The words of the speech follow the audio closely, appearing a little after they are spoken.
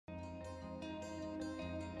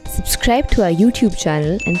Subscribe to our YouTube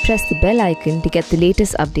channel and press the bell icon to get the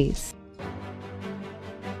latest updates.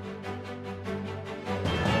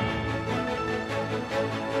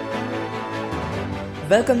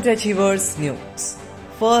 Welcome to Achievers News.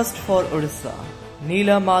 First for Odisha,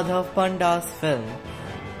 Nila Madhav Panda's film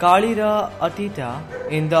Kalira Atita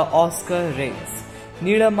in the Oscar race.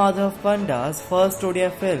 Nila Madhav Panda's first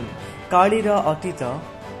Odia film Kalira Atita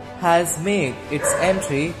has made its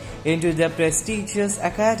entry into the prestigious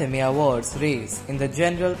Academy Awards race in the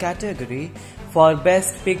general category for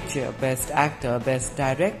Best Picture, Best Actor, Best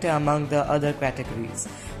Director among the other categories.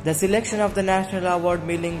 The selection of the National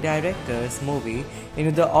Award-winning director's movie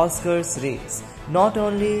into the Oscars race not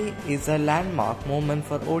only is a landmark moment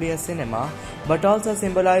for Odia cinema but also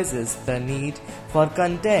symbolizes the need for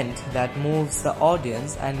content that moves the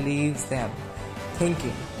audience and leaves them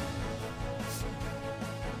thinking.